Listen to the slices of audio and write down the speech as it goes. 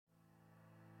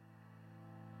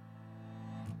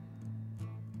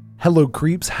Hello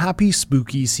creeps, happy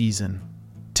spooky season.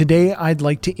 Today I'd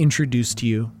like to introduce to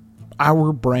you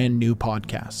our brand new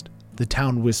podcast, The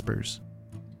Town Whispers.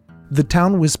 The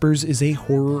Town Whispers is a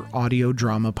horror audio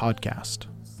drama podcast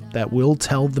that will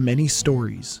tell the many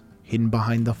stories hidden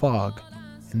behind the fog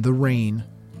and the rain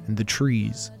and the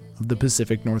trees of the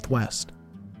Pacific Northwest.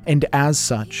 And as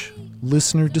such,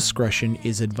 listener discretion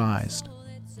is advised.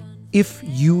 If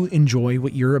you enjoy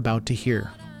what you're about to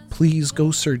hear, please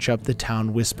go search up The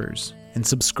Town Whispers and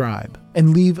subscribe,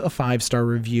 and leave a 5-star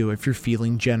review if you're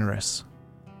feeling generous.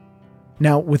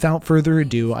 Now, without further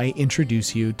ado, I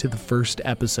introduce you to the first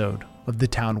episode of The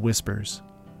Town Whispers.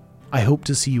 I hope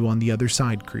to see you on the other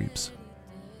side, creeps.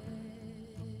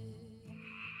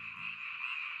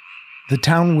 The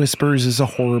Town Whispers is a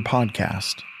horror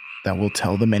podcast that will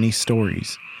tell the many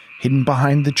stories hidden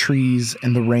behind the trees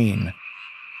and the rain.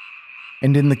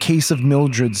 And in the case of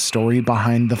Mildred's story,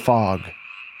 behind the fog.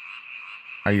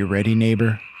 Are you ready,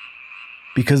 neighbor?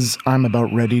 Because I'm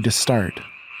about ready to start.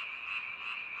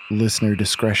 Listener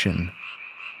discretion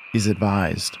is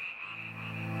advised.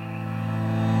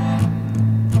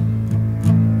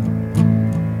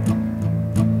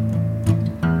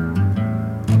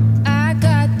 I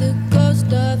got the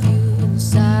ghost of you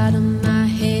inside of my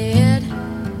head.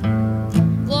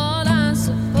 What I'm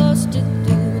supposed to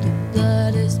do, the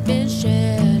blood has been shed.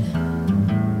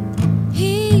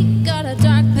 He got a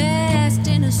dark past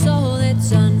in a soul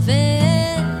that's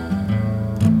unfed.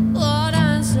 What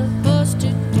I'm supposed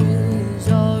to do is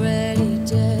already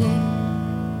dead.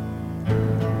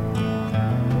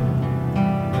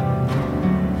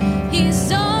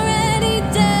 He's already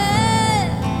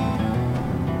dead.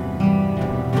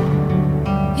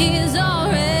 He's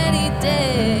already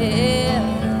dead.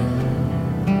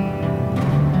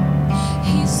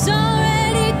 He's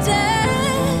already dead.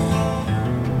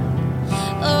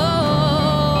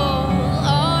 Oh,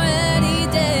 already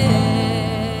dead.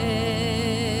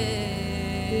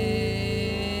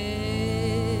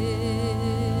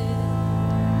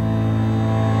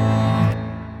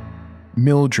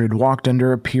 Mildred walked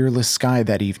under a peerless sky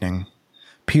that evening,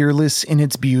 peerless in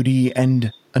its beauty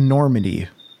and enormity.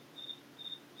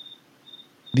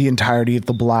 The entirety of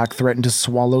the black threatened to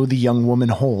swallow the young woman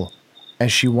whole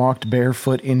as she walked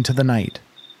barefoot into the night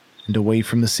and away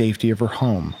from the safety of her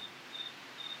home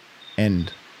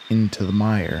and into the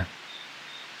mire.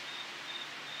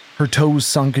 Her toes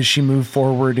sunk as she moved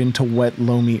forward into wet,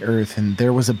 loamy earth, and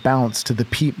there was a bounce to the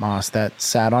peat moss that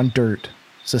sat on dirt,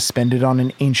 suspended on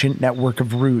an ancient network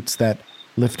of roots that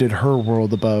lifted her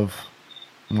world above,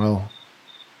 well,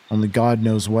 only God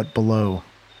knows what below.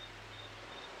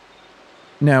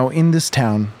 Now, in this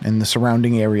town and the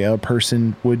surrounding area, a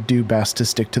person would do best to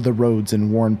stick to the roads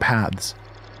and worn paths.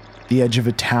 The edge of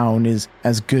a town is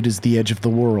as good as the edge of the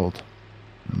world.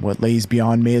 What lays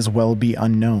beyond may as well be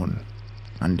unknown,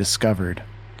 undiscovered.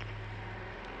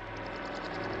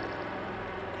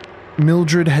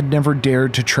 Mildred had never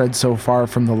dared to tread so far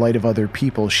from the light of other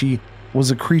people. She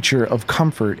was a creature of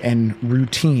comfort and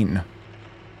routine.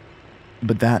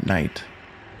 But that night,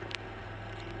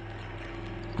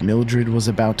 Mildred was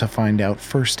about to find out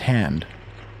firsthand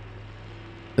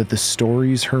that the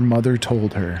stories her mother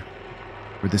told her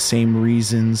were the same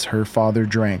reasons her father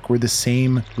drank, were the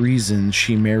same reasons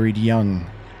she married young,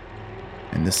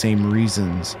 and the same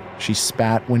reasons she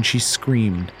spat when she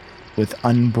screamed with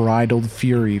unbridled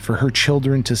fury for her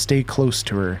children to stay close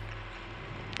to her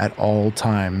at all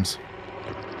times.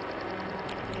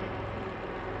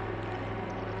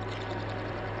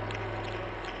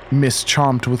 Miss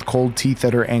chomped with cold teeth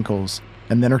at her ankles,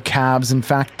 and then her calves. In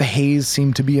fact, the haze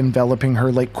seemed to be enveloping her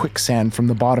like quicksand from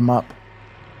the bottom up.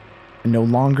 And no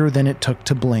longer than it took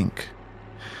to blink,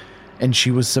 and she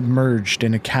was submerged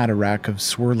in a cataract of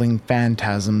swirling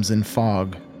phantasms and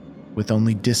fog, with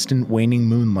only distant waning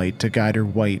moonlight to guide her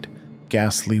white,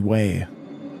 ghastly way.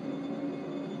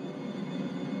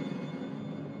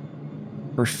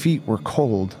 Her feet were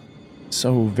cold,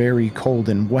 so very cold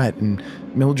and wet, and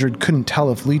Mildred couldn't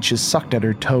tell if leeches sucked at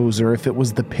her toes or if it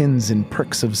was the pins and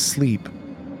pricks of sleep,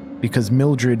 because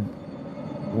Mildred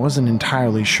wasn't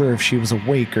entirely sure if she was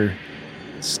awake or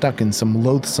stuck in some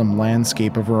loathsome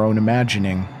landscape of her own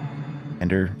imagining. And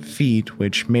her feet,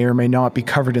 which may or may not be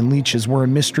covered in leeches, were a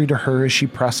mystery to her as she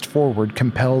pressed forward,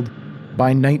 compelled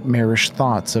by nightmarish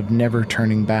thoughts of never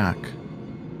turning back,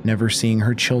 never seeing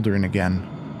her children again,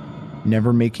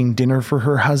 never making dinner for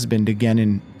her husband again,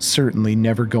 and certainly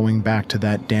never going back to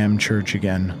that damn church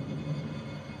again.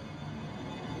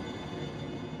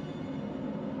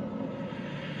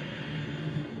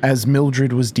 As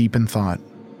Mildred was deep in thought,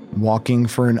 walking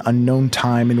for an unknown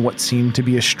time in what seemed to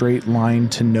be a straight line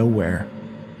to nowhere,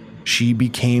 She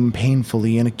became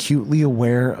painfully and acutely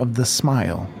aware of the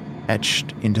smile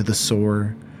etched into the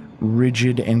sore,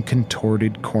 rigid and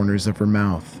contorted corners of her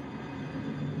mouth.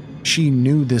 She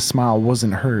knew this smile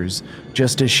wasn't hers,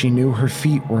 just as she knew her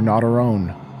feet were not her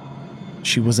own.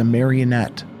 She was a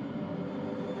marionette.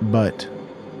 But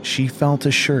she felt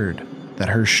assured that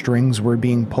her strings were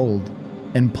being pulled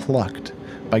and plucked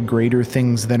by greater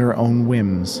things than her own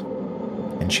whims,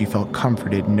 and she felt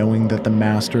comforted knowing that the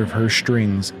master of her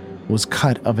strings was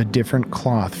cut of a different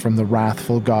cloth from the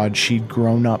wrathful God she'd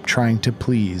grown up trying to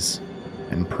please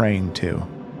and praying to.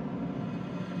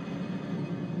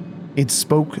 It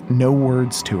spoke no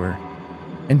words to her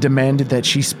and demanded that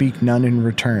she speak none in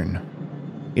return.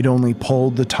 It only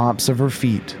pulled the tops of her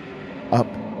feet up,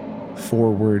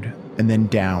 forward, and then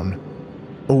down,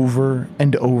 over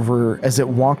and over as it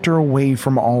walked her away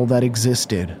from all that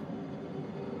existed.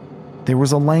 There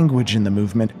was a language in the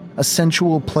movement, a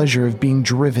sensual pleasure of being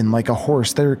driven like a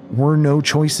horse. There were no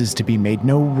choices to be made,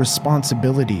 no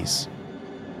responsibilities.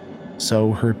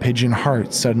 So her pigeon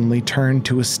heart suddenly turned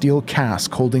to a steel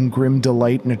cask holding grim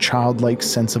delight and a childlike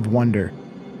sense of wonder.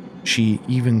 She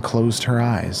even closed her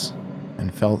eyes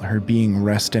and felt her being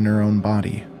rest in her own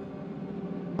body,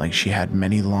 like she had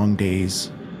many long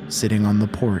days sitting on the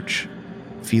porch,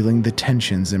 feeling the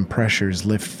tensions and pressures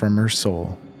lift from her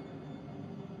soul.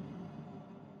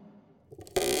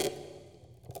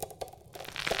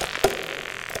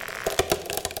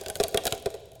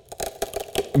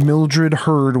 Mildred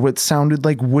heard what sounded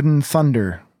like wooden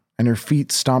thunder, and her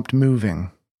feet stopped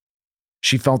moving.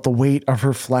 She felt the weight of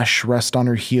her flesh rest on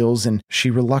her heels, and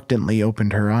she reluctantly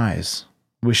opened her eyes,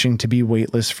 wishing to be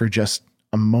weightless for just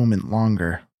a moment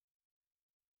longer.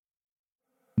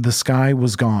 The sky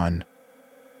was gone.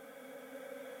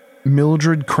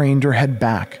 Mildred craned her head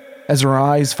back as her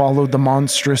eyes followed the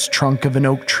monstrous trunk of an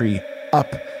oak tree,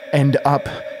 up and up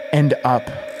and up.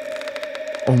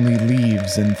 Only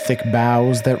leaves and thick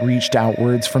boughs that reached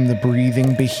outwards from the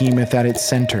breathing behemoth at its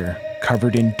center,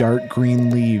 covered in dark green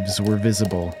leaves, were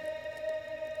visible.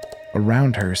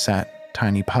 Around her sat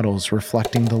tiny puddles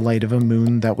reflecting the light of a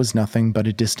moon that was nothing but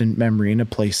a distant memory in a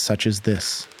place such as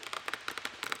this.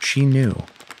 She knew,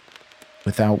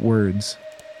 without words,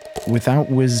 without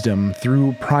wisdom,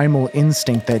 through primal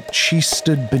instinct, that she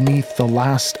stood beneath the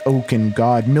last oaken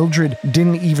god. Mildred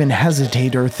didn't even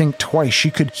hesitate or think twice. She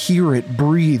could hear it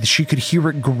breathe. She could hear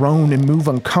it groan and move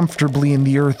uncomfortably in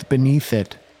the earth beneath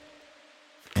it.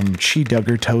 And she dug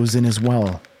her toes in as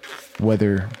well,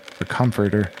 whether for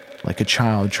comfort or like a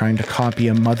child trying to copy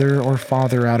a mother or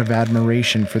father out of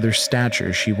admiration for their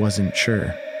stature, she wasn't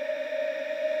sure.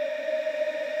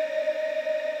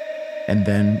 And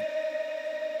then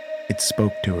it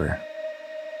spoke to her.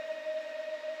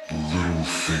 Little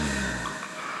thing,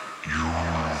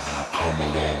 you've come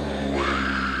a long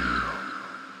way.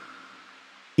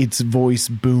 Its voice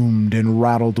boomed and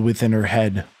rattled within her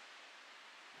head.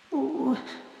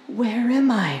 Where am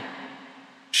I?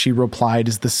 She replied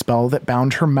as the spell that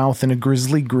bound her mouth in a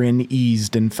grisly grin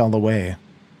eased and fell away.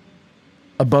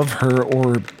 Above her,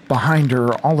 or behind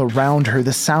her, all around her,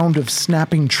 the sound of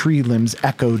snapping tree limbs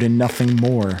echoed and nothing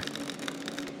more.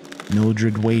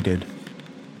 Mildred waited,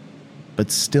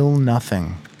 but still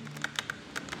nothing.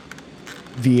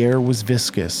 The air was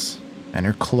viscous, and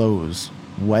her clothes,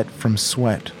 wet from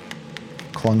sweat,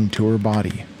 clung to her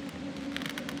body.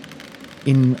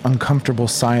 In uncomfortable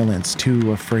silence,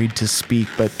 too afraid to speak,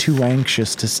 but too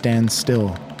anxious to stand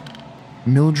still,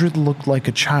 Mildred looked like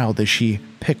a child as she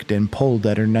picked and pulled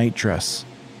at her nightdress,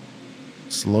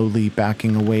 slowly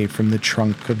backing away from the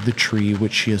trunk of the tree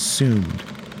which she assumed,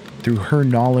 through her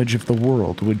knowledge of the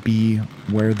world, would be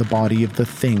where the body of the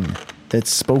thing that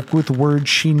spoke with words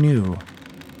she knew,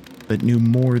 but knew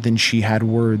more than she had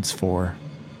words for.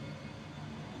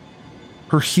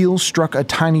 Her heel struck a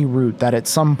tiny root that at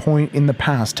some point in the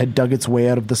past had dug its way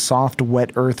out of the soft,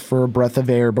 wet earth for a breath of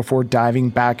air before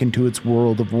diving back into its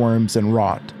world of worms and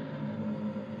rot.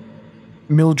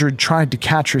 Mildred tried to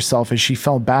catch herself as she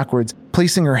fell backwards.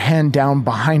 Placing her hand down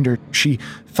behind her, she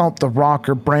felt the rock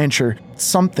or branch or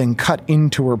something cut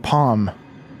into her palm.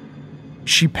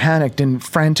 She panicked and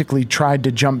frantically tried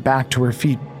to jump back to her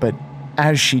feet, but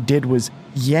as she did was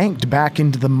yanked back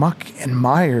into the muck and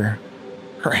mire.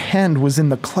 Her hand was in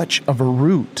the clutch of a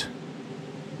root.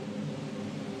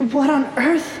 What on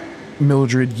earth?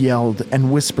 Mildred yelled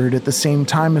and whispered at the same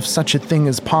time if such a thing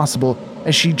as possible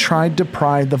as she tried to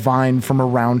pry the vine from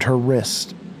around her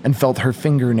wrist and felt her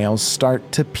fingernails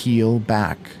start to peel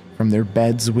back from their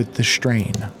beds with the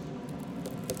strain.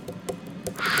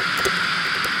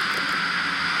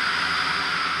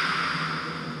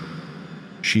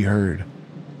 She heard,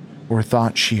 or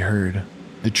thought she heard,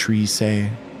 the tree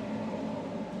say.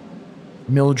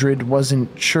 Mildred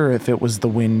wasn't sure if it was the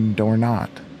wind or not.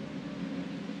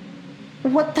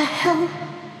 What the hell?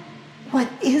 What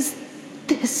is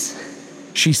this?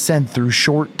 She said through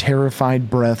short, terrified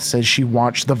breaths as she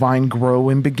watched the vine grow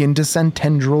and begin to send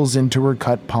tendrils into her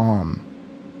cut palm.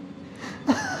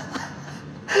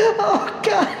 Oh,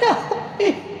 God, help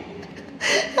me.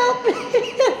 Help me.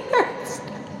 It hurts.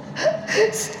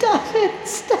 Stop it.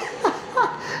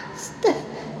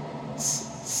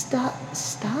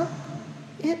 Stop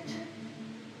it.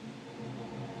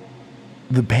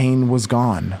 The pain was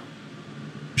gone.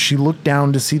 She looked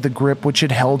down to see the grip which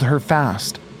had held her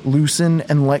fast loosen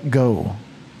and let go,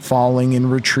 falling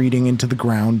and retreating into the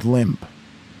ground limp.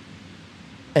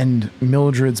 And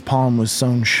Mildred's palm was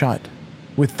sewn shut,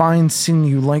 with fine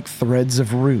sinew like threads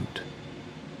of root.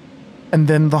 And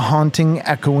then the haunting,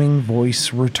 echoing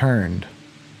voice returned.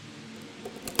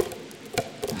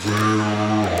 There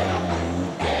are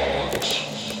no gods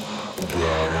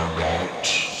that are not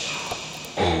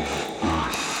of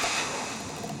earth.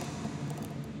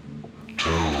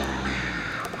 Tell me,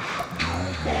 do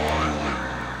my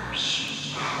limbs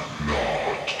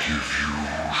not give you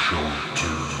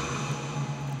shelter?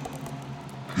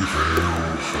 If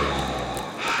hail fell,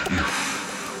 if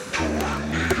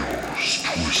tornadoes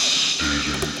twisted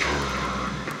and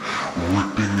turned,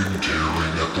 ripping and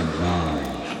tearing at the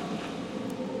world,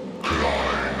 could I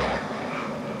not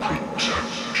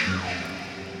protect you?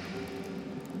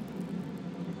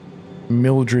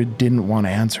 Mildred didn't want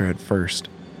to answer at first.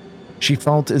 She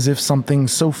felt as if something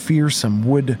so fearsome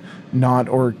would not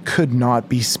or could not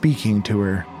be speaking to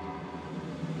her.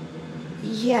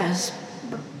 Yes,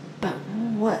 but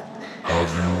what?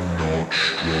 Have you not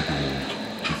struggled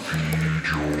to feed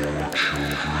your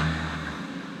children?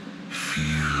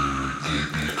 Feared they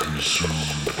be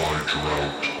consumed by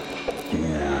drought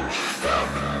or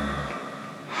famine?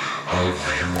 Have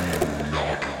you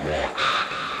not watched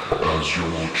as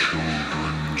your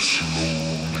children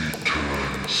slowly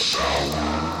turn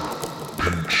sour,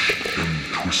 pinched and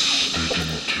twisted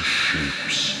into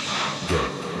shapes that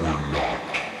were not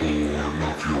born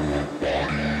of your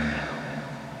body?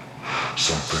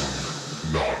 Something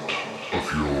not of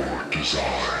your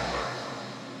design.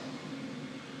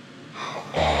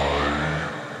 I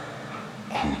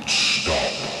could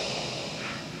stop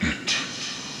it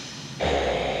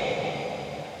all.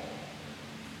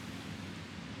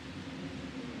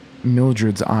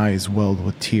 Mildred's eyes welled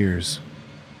with tears.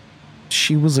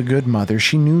 She was a good mother.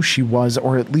 She knew she was,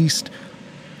 or at least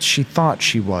she thought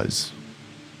she was.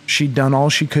 She'd done all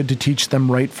she could to teach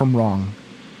them right from wrong.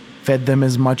 Fed them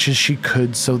as much as she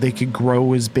could so they could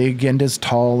grow as big and as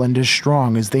tall and as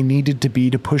strong as they needed to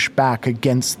be to push back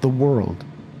against the world.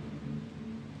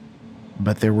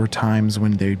 But there were times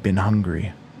when they'd been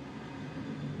hungry.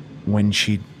 When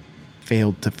she'd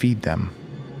failed to feed them.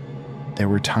 There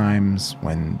were times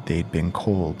when they'd been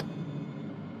cold.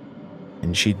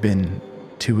 And she'd been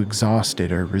too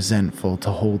exhausted or resentful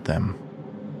to hold them.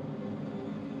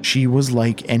 She was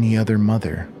like any other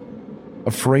mother.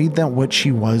 Afraid that what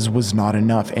she was not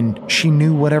enough, and she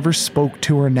knew whatever spoke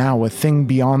to her now, a thing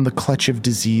beyond the clutch of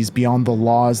disease, beyond the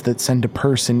laws that send a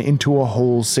person into a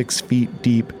hole 6 feet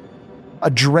deep.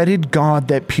 A dreaded god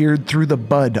that peered through the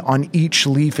bud on each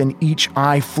leaf and each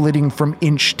eye, flitting from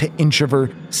inch to inch of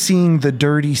her, seeing the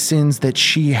dirty sins that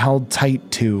she held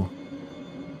tight to.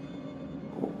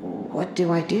 What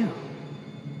do I do?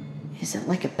 Is it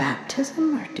like a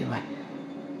baptism, or do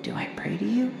I pray to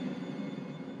you?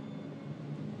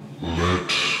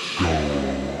 Let go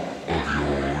of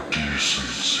your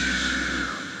decency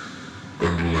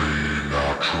and lay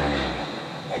natural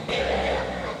upon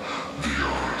the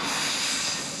earth.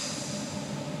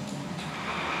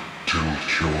 Tilt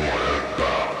your head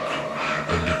back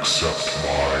and accept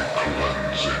my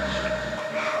cleansing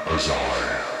as I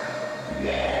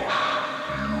wash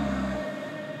you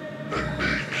and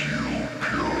make you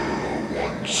pure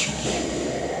once more.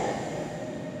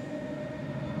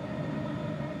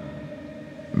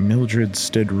 Mildred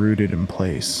stood rooted in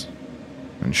place,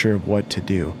 unsure of what to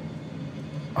do.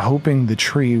 Hoping the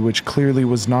tree, which clearly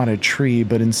was not a tree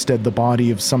but instead the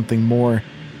body of something more,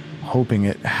 hoping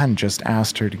it hadn't just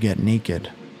asked her to get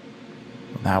naked.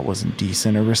 That wasn't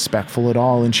decent or respectful at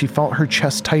all, and she felt her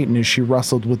chest tighten as she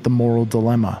wrestled with the moral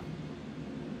dilemma.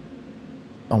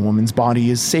 A woman's body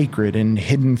is sacred and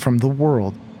hidden from the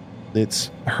world.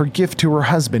 It's her gift to her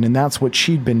husband, and that's what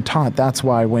she'd been taught. That's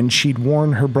why when she'd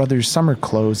worn her brother's summer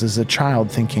clothes as a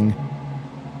child, thinking,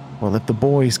 well, if the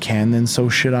boys can, then so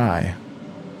should I.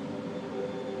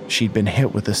 She'd been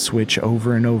hit with a switch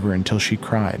over and over until she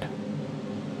cried.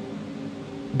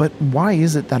 But why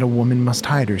is it that a woman must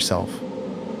hide herself?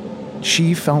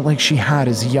 She felt like she had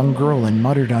as a young girl and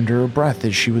muttered under her breath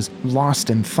as she was lost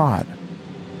in thought.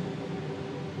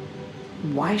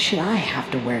 Why should I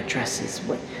have to wear dresses?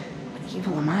 What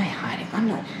evil am I hiding? I'm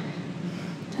not...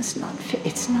 That's not fair.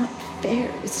 It's not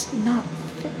fair. It's not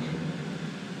fair.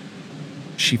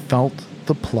 She felt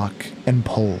the pluck and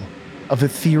pull of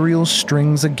ethereal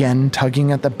strings again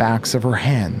tugging at the backs of her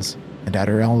hands and at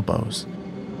her elbows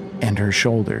and her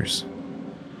shoulders.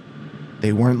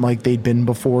 They weren't like they'd been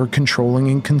before, controlling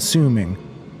and consuming,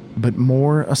 but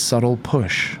more a subtle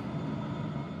push.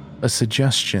 A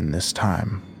suggestion this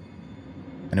time.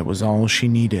 And it was all she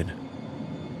needed.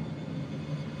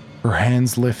 Her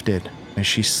hands lifted as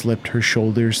she slipped her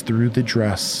shoulders through the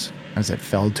dress as it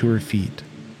fell to her feet.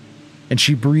 And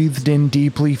she breathed in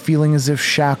deeply, feeling as if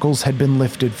shackles had been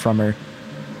lifted from her.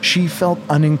 She felt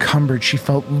unencumbered. She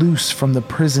felt loose from the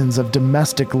prisons of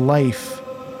domestic life.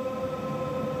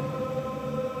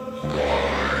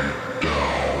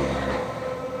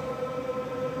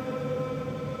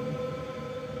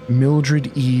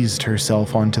 Mildred eased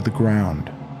herself onto the ground,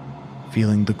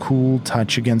 feeling the cool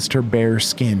touch against her bare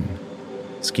skin.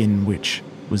 Skin which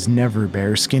was never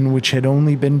bare, skin which had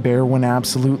only been bare when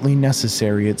absolutely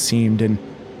necessary, it seemed, and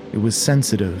it was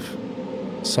sensitive,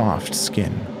 soft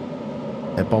skin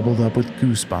that bubbled up with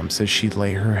goosebumps as she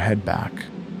lay her head back.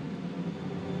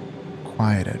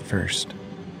 Quiet at first.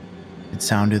 It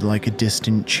sounded like a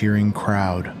distant cheering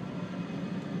crowd.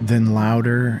 Then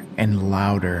louder and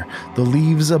louder, the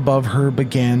leaves above her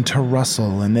began to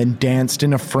rustle and then danced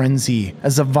in a frenzy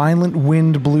as a violent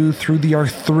wind blew through the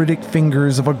arthritic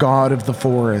fingers of a god of the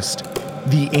forest,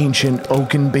 the ancient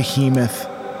oaken behemoth,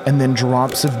 and then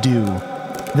drops of dew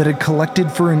that had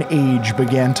collected for an age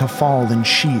began to fall in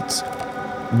sheets,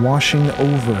 washing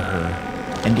over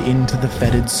her and into the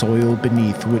fetid soil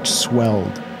beneath, which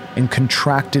swelled and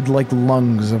contracted like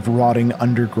lungs of rotting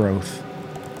undergrowth.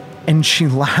 And she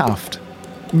laughed.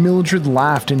 Mildred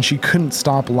laughed, and she couldn't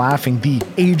stop laughing. The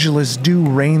ageless dew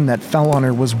rain that fell on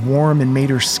her was warm and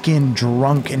made her skin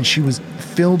drunk, and she was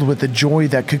filled with a joy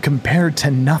that could compare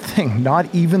to nothing,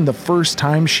 not even the first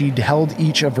time she'd held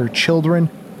each of her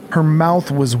children. Her mouth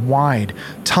was wide,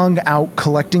 tongue out,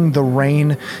 collecting the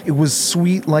rain. It was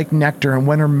sweet like nectar, and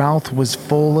when her mouth was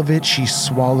full of it, she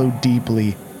swallowed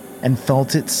deeply and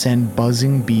felt it send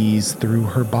buzzing bees through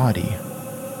her body.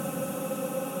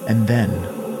 And then,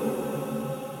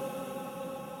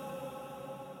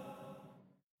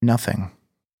 nothing.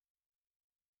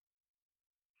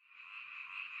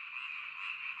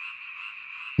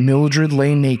 Mildred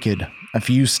lay naked, a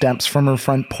few steps from her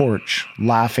front porch,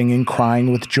 laughing and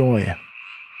crying with joy.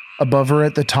 Above her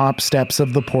at the top steps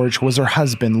of the porch was her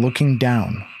husband looking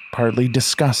down, partly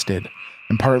disgusted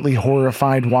and partly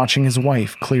horrified, watching his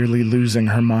wife clearly losing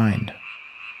her mind.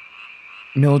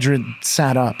 Mildred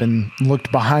sat up and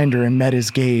looked behind her and met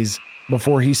his gaze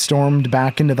before he stormed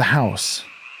back into the house.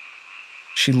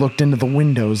 She looked into the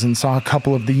windows and saw a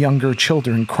couple of the younger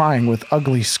children crying with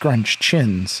ugly scrunched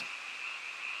chins.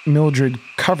 Mildred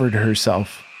covered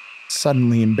herself,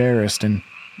 suddenly embarrassed and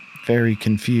very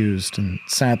confused, and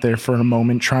sat there for a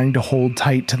moment trying to hold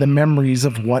tight to the memories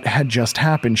of what had just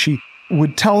happened. She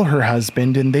would tell her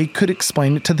husband and they could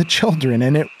explain it to the children,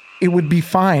 and it would be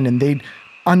fine and they'd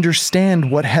understand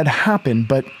what had happened,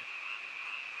 but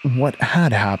what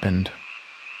had happened?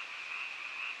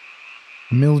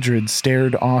 Mildred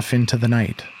stared off into the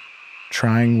night,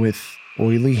 trying with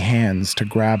oily hands to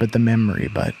grab at the memory,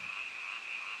 but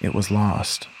it was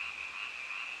lost.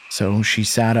 So she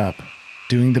sat up,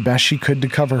 doing the best she could to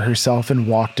cover herself, and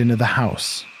walked into the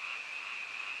house,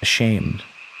 ashamed,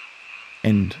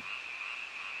 and,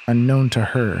 unknown to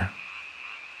her,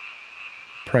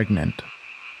 pregnant.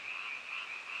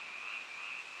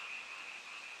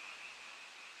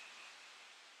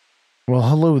 Well,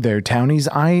 hello there, townies.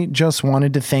 I just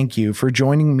wanted to thank you for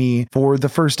joining me for the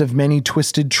first of many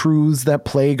twisted truths that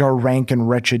plague our rank and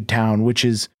wretched town, which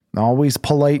is always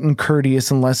polite and courteous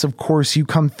unless, of course, you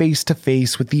come face to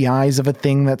face with the eyes of a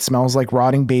thing that smells like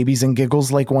rotting babies and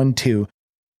giggles like one too.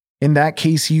 In that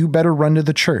case, you better run to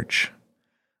the church.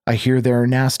 I hear there are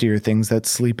nastier things that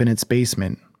sleep in its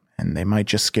basement, and they might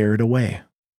just scare it away.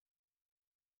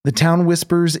 The Town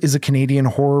Whispers is a Canadian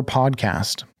horror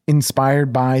podcast,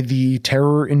 inspired by the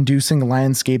terror-inducing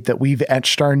landscape that we've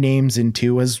etched our names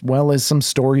into, as well as some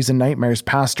stories and nightmares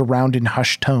passed around in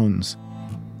hushed tones.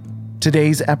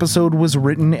 Today's episode was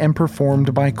written and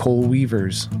performed by Cole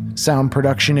Weavers, sound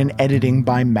production and editing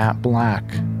by Matt Black.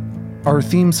 Our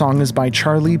theme song is by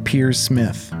Charlie Piers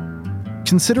Smith.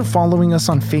 Consider following us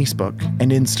on Facebook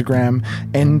and Instagram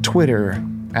and Twitter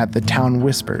at The Town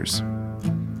Whispers.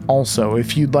 Also,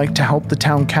 if you'd like to help the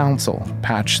town council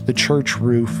patch the church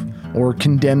roof, or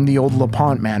condemn the old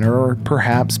LaPont Manor, or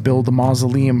perhaps build a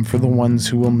mausoleum for the ones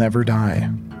who will never die,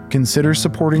 consider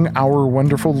supporting our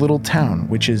wonderful little town,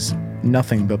 which is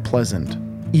nothing but pleasant.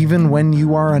 Even when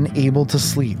you are unable to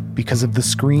sleep because of the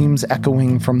screams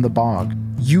echoing from the bog,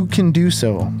 you can do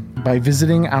so by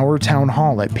visiting our town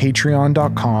hall at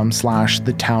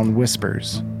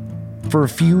patreon.com/thetownwhispers. For a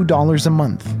few dollars a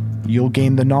month, you'll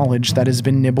gain the knowledge that has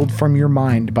been nibbled from your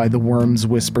mind by the worms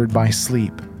whispered by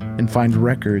sleep, and find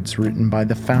records written by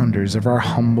the founders of our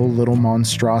humble little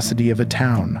monstrosity of a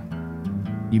town.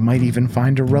 You might even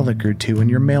find a relic or two in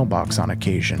your mailbox on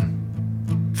occasion.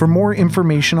 For more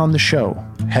information on the show,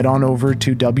 head on over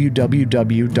to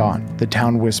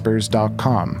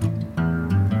www.thetownwhispers.com.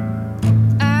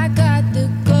 I got the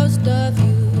ghost of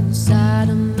you inside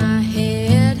of my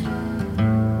head.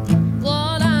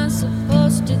 What I'm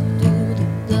supposed to do, the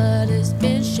blood has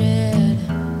been shed.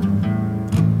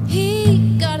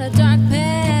 He got a dark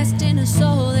past and a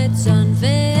soul that's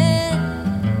unfed.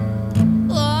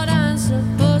 What I'm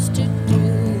supposed to do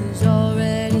is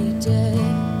already dead.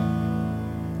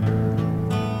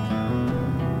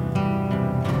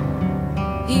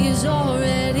 He is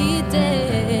already